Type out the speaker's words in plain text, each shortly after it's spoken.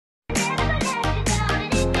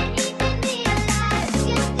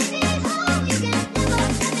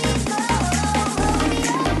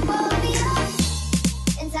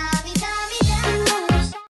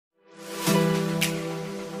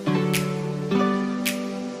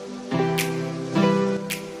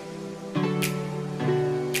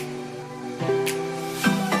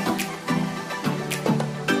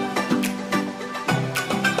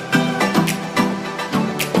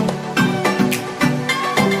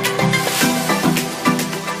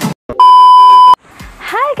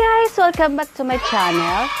Welcome back to my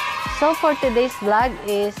channel. So for today's vlog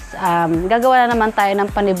is gagawa na naman tayo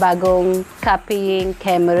ng panibagong copying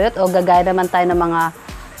camera o gagaya naman tayo ng mga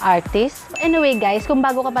artist. Anyway guys, kung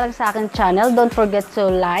bago ka pa lang sa aking channel, don't forget to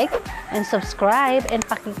like and subscribe and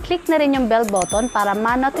paki-click na rin yung bell button para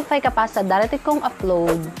ma-notify ka pa sa darating kong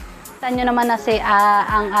upload. Kita nyo naman na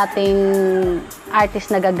ang ating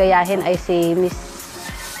artist na gagayahin ay si Miss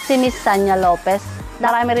SANYA Lopez.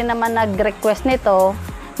 Marami rin naman nag-request nito.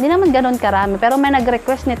 Hindi naman ganun karami, pero may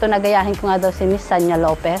nag-request nito na gayahin ko nga daw si Miss SANYA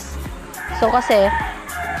Lopez. So kasi,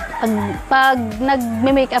 pag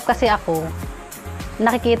nag-makeup kasi ako,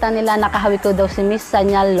 nakikita nila nakahawi ko daw si Miss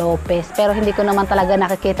SANYA Lopez. Pero hindi ko naman talaga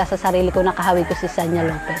nakikita sa sarili ko nakahawi ko si SANYA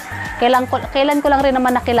Lopez. Kailan ko lang rin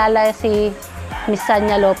naman nakilala si Miss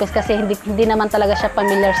SANYA Lopez kasi hindi naman talaga siya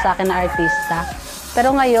familiar sa akin na artista. Pero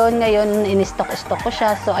ngayon in-stock ko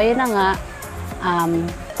siya. So ayun na nga,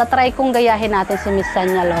 tatry kong gayahin natin si Miss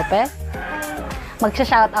SANYA Lopez.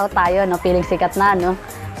 Magsha-shoutout tayo, no? Feeling sikat na, no?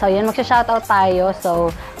 So yun, magsha-shoutout tayo. So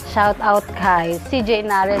shoutout kay CJ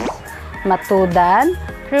Nares Matudan,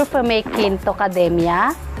 Rufame Quinto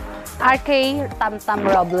Academia, RK Tamtam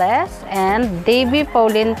Robles, and Davy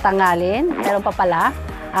Pauline Tangalin. Meron pa pala,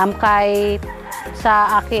 kay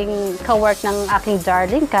sa aking kawork ng aking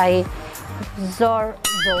darling, kay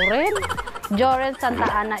Joren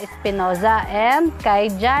Santa Ana Espinoza, and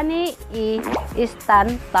kay Johnny E.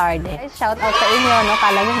 Istantarde. Shout out sa inyo, no?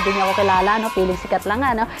 Kala nyo hindi nyo ako kilala, no? Feeling sikat lang,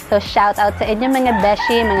 no? So shout out sa inyo mga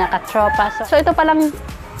beshi, mga katropa. So ito palang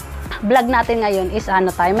vlog natin ngayon is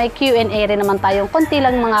may Q&A rin naman tayong konti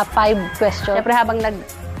lang mga 5 questions. Siyempre habang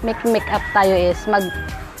nag-make-up tayo is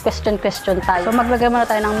question tayo. So maglagay muna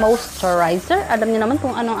tayo ng moisturizer. Alam niyo naman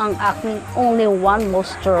kung ano ang aking only one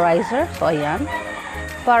moisturizer. So ayan.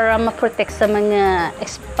 Para ma-protect sa mga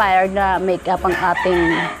expired na makeup ang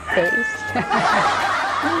ating face.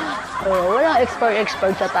 So, walang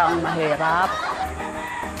expert sa taong mahirap.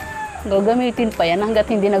 Gagamitin pa yan hanggat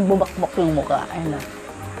hindi nagbubakbak yung mukha. Ayun.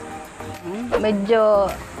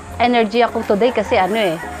 Medyo energy ako today kasi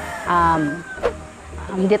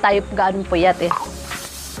hindi tayo gaano puyat eh.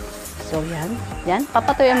 So yan.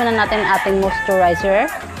 Papatuloy muna natin ang ating moisturizer.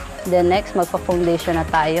 Then next, magpa-foundation na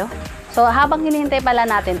tayo. So habang hinihintay pala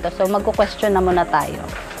natin to, so magko-question na muna tayo.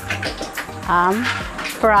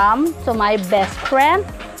 To my best friend.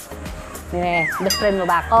 Yes, best friend mo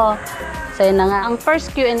ba ako? So yun na nga, ang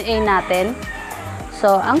first Q&A natin.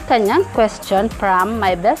 So, ang kanyang question from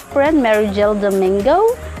my best friend, Mary Jill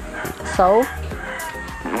Domingo. So,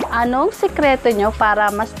 anong sekreto nyo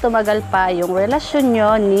para mas tumagal pa yung relasyon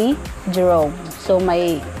nyo ni Jerome? So,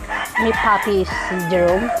 may papi si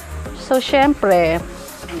Jerome. So, syempre,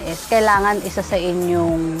 kailangan isa sa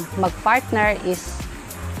inyong mag-partner is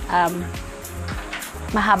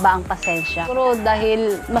mahaba ang pasensya. Pero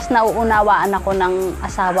dahil mas nauunawaan ako ng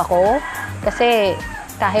asawa ko, kasi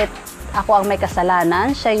kahit ako ang may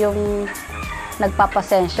kasalanan, siya yung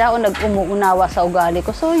nagpapasensya o nag-umuunawa sa ugali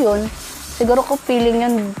ko. So yun, siguro ko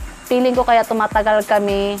feeling ko kaya tumatagal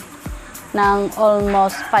kami ng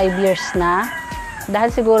almost 5 years na.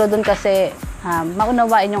 Dahil siguro dun kasi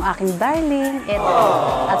maunawain yung aking darling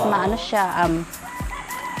at maano siya,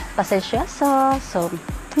 pasensyoso. So,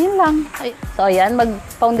 yun lang. So ayan,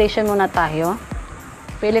 mag-foundation muna tayo.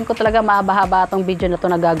 Feeling ko talaga mahaba-haba itong video na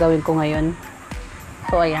to na gagawin ko ngayon.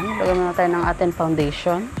 So, ayan. Lagyan muna tayo ng ating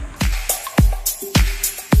foundation.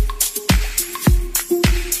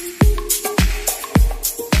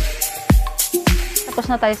 Tapos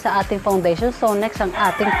na tayo sa ating foundation. So, next ang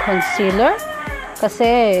ating concealer.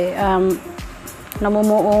 Kasi,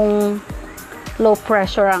 namumuong low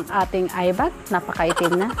pressure ang ating eye bag.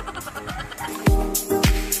 Napakaitim na.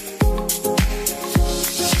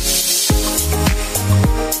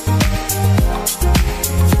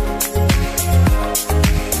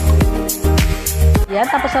 Yan,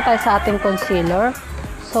 tapos na tayo sa ating concealer.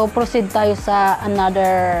 So, proceed tayo sa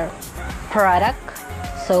another product.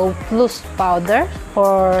 So, loose powder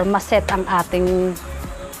for maset ang ating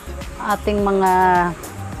mga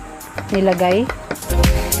nilagay.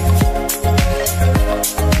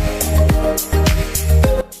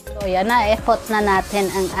 So, yan na. I-hot na natin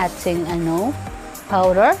ang ating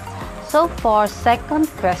powder. So, for second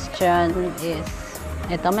question is,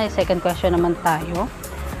 ito, may second question naman tayo.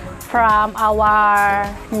 From our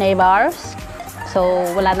neighbors. So,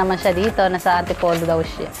 wala naman siya dito. Nasa Antipolo daw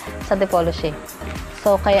siya. Sa Antipolo siya.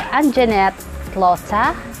 So, kay Anjanette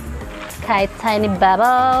Lota, kay Tiny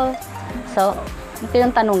Bubble. So, ito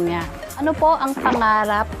yung tanong niya. Ano po ang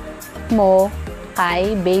pangarap mo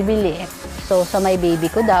kay Baby Liet? So, sa may baby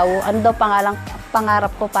ko daw, ano daw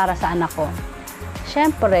pangarap ko para sa anak ko?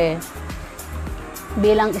 Siyempre,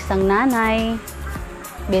 bilang isang nanay,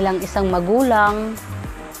 bilang isang magulang,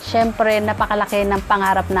 syempre napakalaki ng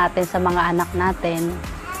pangarap natin sa mga anak natin.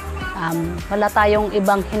 Wala tayong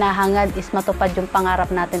ibang hinahangad is matupad yung pangarap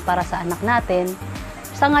natin para sa anak natin.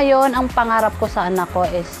 Sa ngayon, ang pangarap ko sa anak ko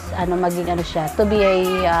is maging siya, to be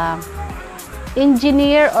a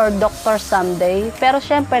engineer or doctor someday. Pero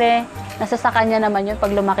syempre, nasa sa kanya naman yun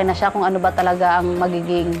pag lumaki na siya kung ano ba talaga ang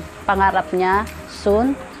magiging pangarap niya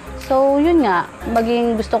soon. So, yun nga,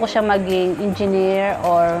 gusto ko siya maging engineer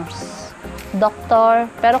or doctor.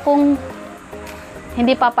 Pero kung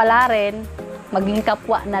hindi pa pala rin, maging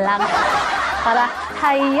kapwa na lang. Para,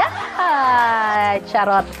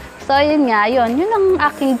 charot. So, yun nga, yun ang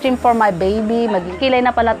aking dream for my baby. Magkilay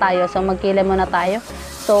na pala tayo, so magkilay muna tayo.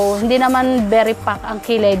 So, hindi naman very pack ang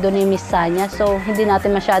kilay doon ni Miss Sanya. So, hindi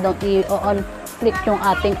natin masyadong i-on-flick yung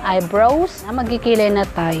ating eyebrows. Magkikilay na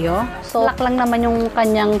tayo. So, black lang naman yung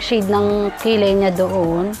kanyang shade ng kilay niya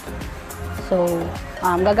doon. So,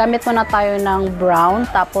 gagamit muna tayo ng brown.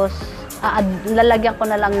 Tapos, lalagyan ko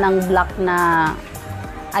na lang ng black na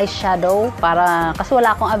eyeshadow kasi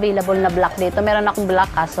wala akong available na black dito. Meron akong black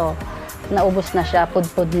kaso naubos na siya.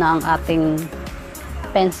 Pudpud na ang ating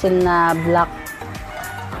pencil na black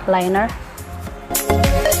liner.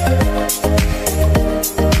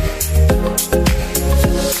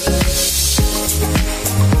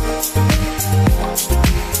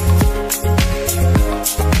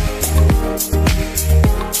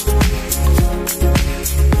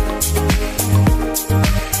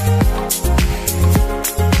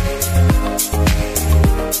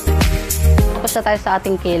 Tapos na tayo sa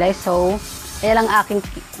ating kilay. So, ayan ang aking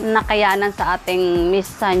nakayanan sa ating Miss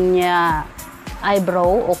Sanya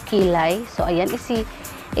eyebrow o kilay. So, ayan,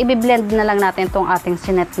 i-blend na lang natin itong ating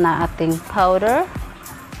sinet na ating powder.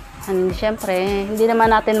 And syempre, hindi naman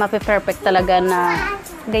natin mapi-perfect talaga na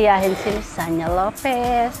gayahin si Miss Sanya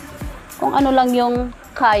Lopez. Kung ano lang yung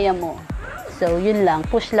kaya mo. So, yun lang.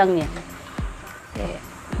 Push lang yan.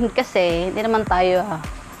 Kasi, hindi naman tayo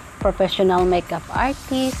professional makeup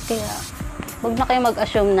artist. Kaya, huwag na kayo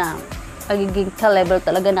mag-assume na magiging ka-level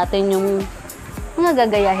talaga natin yung mga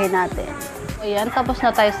gagayahin natin. Ayan, tapos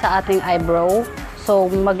na tayo sa ating eyebrow. So,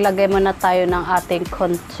 maglagay muna tayo ng ating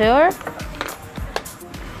contour.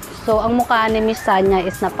 So, ang mukha ni Miss Sanya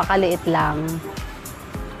is napakaliit lang.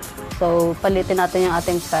 So, palitin natin yung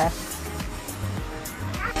ating face.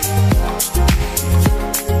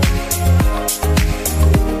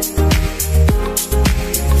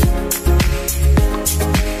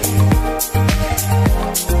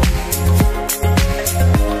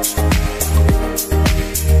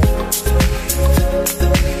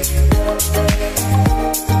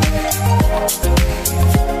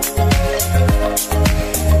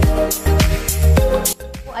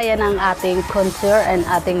 Ayan ang ating contour and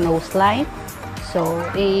ating nose line. So,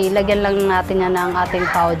 ilagyan lang natin yan ng ating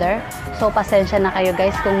powder. So, pasensya na kayo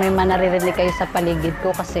guys kung may manaririnig kayo sa paligid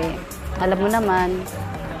ko kasi alam mo naman,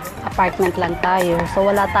 apartment lang tayo. So,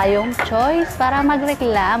 wala tayong choice para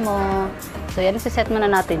magreklamo. So, yan, isiset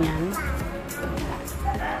muna natin yan.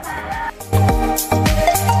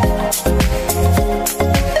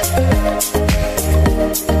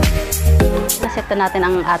 Naset na natin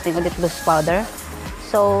ang ating ulit loose powder.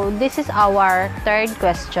 So, this is our third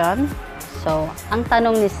question. So, ang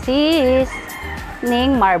tanong ni Sis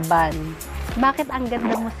Ning Marban. Bakit ang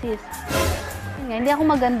ganda mo, sis? Hindi ako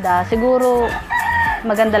maganda. Siguro,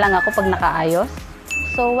 maganda lang ako pag nakaayos.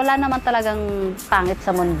 So, wala naman talagang pangit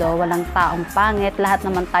sa mundo. Walang taong pangit. Lahat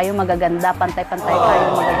naman tayo magaganda. Pantay-pantay tayo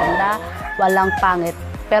magaganda. Walang pangit.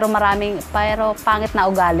 Pero pangit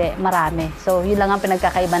na ugali, marami. So, yun lang ang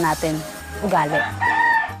pinagkakaiba natin. Ugali.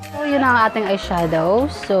 So, yun ang ating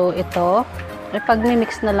eyeshadow. So, ito.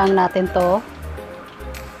 Pag-mix na lang natin to.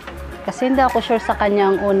 Kasi hindi ako sure sa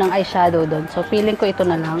kanyang unang eyeshadow doon. So, feeling ko ito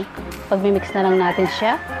na lang. Pag-mix na lang natin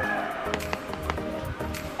siya.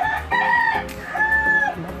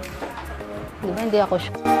 Diba? Hindi ako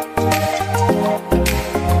sure.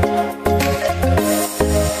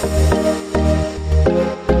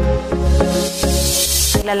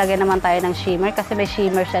 Lalagay naman tayo ng shimmer kasi may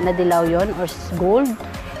shimmer siya na dilaw yon or gold.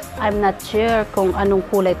 I'm not sure kung anong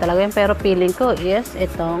kulay talaga yun, pero feeling ko is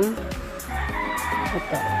ito.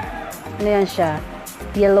 Ano yan siya?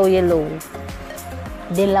 Yellow.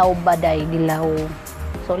 Dilaw baday, dilaw.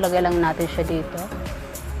 So, lagay lang natin siya dito.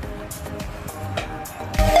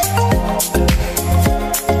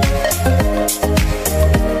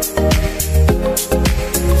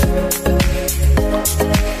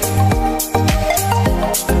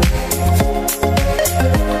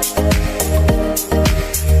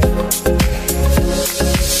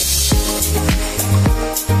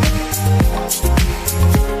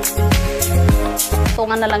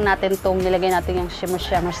 na lang natin itong nilagay natin yung shimmers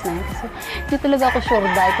na yun. Kasi hindi talaga ako sure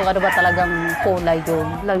dahil kung ano ba talagang kulay yun.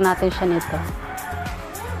 Lang natin siya nito.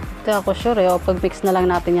 Hindi ako sure o pag-mix na lang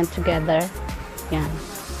natin yan together. Yan.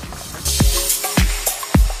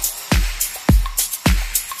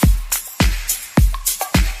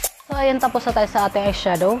 So, ayan, tapos na tayo sa ating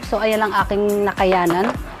eyeshadow. So, ayan lang aking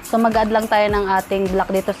nakayanan. So, mag-add lang tayo ng ating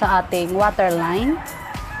black dito sa ating waterline.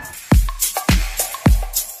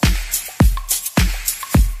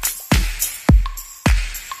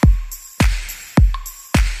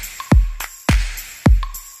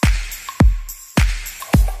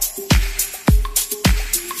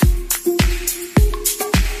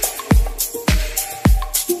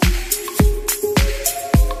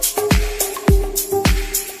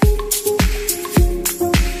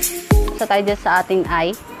 Tayo dyan sa ating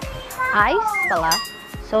eyes pala.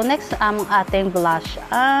 So, next, ang ating blush.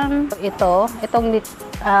 Itong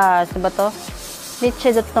ba to?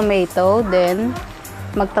 Litchid tomato. Then,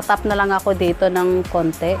 magtatap na lang ako dito ng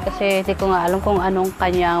konti. Kasi, hindi ko nga alam kung anong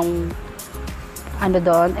kanyang,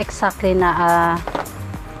 doon, exactly na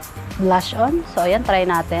blush on. So, ayan, try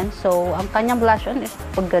natin. So, ang kanyang blush on is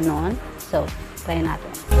pag ganon. So, try natin.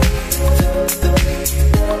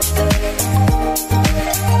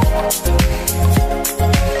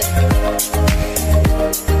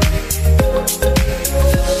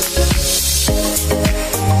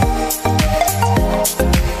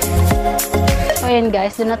 So, ayan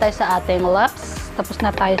guys, dun na tayo sa ating lips. Tapos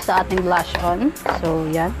na tayo sa ating blush on. So,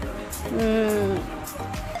 yan.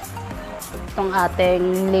 Itong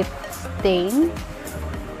ating lip stain.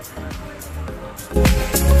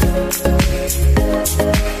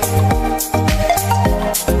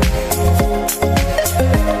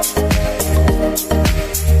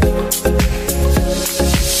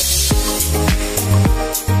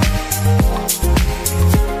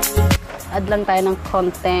 Add lang tayo ng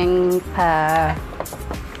konting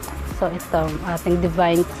so ito ating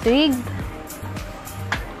divine twig.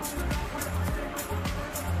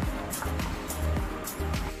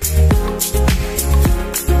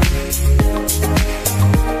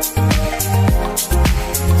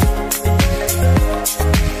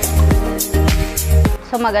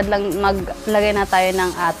 So maglagay na tayo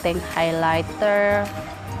ng ating highlighter.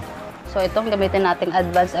 So itong gamitin nating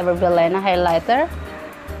Advanced Everbelena highlighter.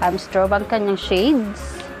 Strobe ang kanyang shades.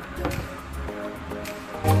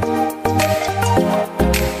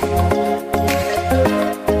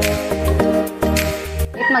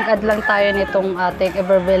 Mag-add lang tayo nitong ating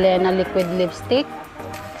Everbelena liquid lipstick.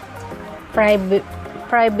 Private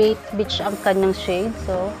Beach ang kanyang shade.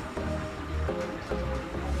 So,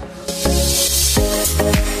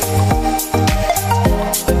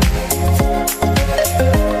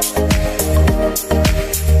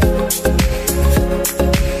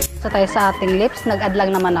 tayo sa ating lips, nag-add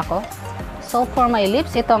lang naman ako. So, for my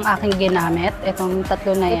lips, ito ang aking ginamit. Itong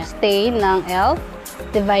tatlo na yan. Lip stain ng ELF,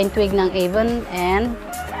 Divine Twig ng Avon, and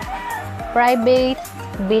Private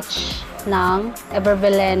Beach ng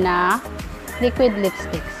Everbelena liquid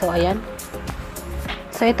lipstick. So, ayan.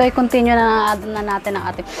 So, ito ay continue na natin ang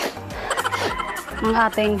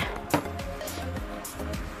ating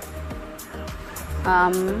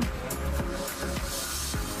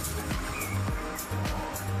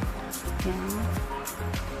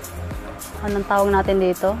anong tawag natin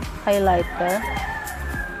dito? Highlighter.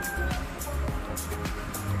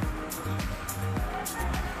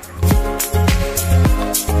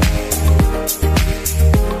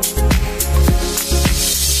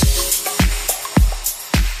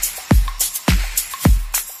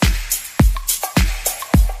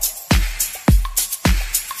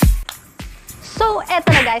 So, eto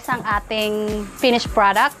na guys ang ating finished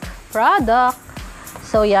product.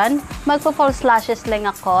 So, yan. Magpo-false lashes lang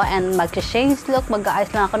ako and mag-change look.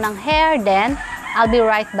 Mag-aayos lang ako ng hair. Then, I'll be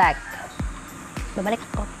right back. Babalik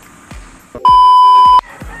ako.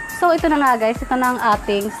 So, ito na nga guys. Ito na ang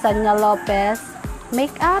ating Sanya Lopez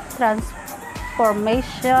Makeup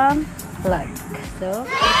Transformation Look. So,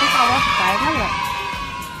 this is our final look.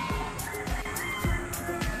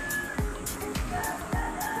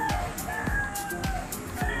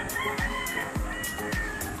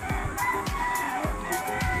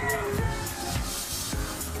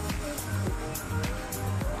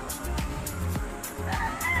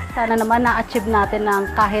 Sana naman na-achieve natin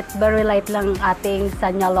ng kahit very light lang ating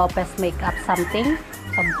Sanya Lopez makeup something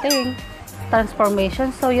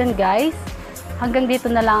transformation. So yun guys, hanggang dito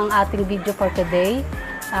na lang ang ating video for today.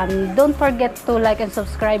 Don't forget to like and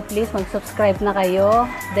subscribe please. Mag-subscribe na kayo.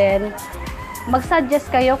 Then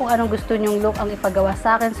mag-suggest kayo kung anong gusto nyong look ang ipagawa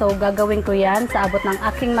sa akin. So gagawin ko yan sa abot ng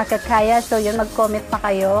aking makakaya. So yun, mag-comment pa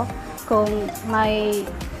kayo kung may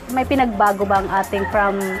pinagbago ba ang ating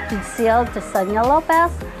from Jhocil to Sanya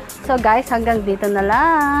Lopez. So guys, hanggang dito na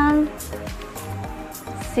lang.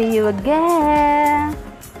 See you again.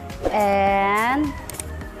 And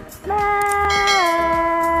bye!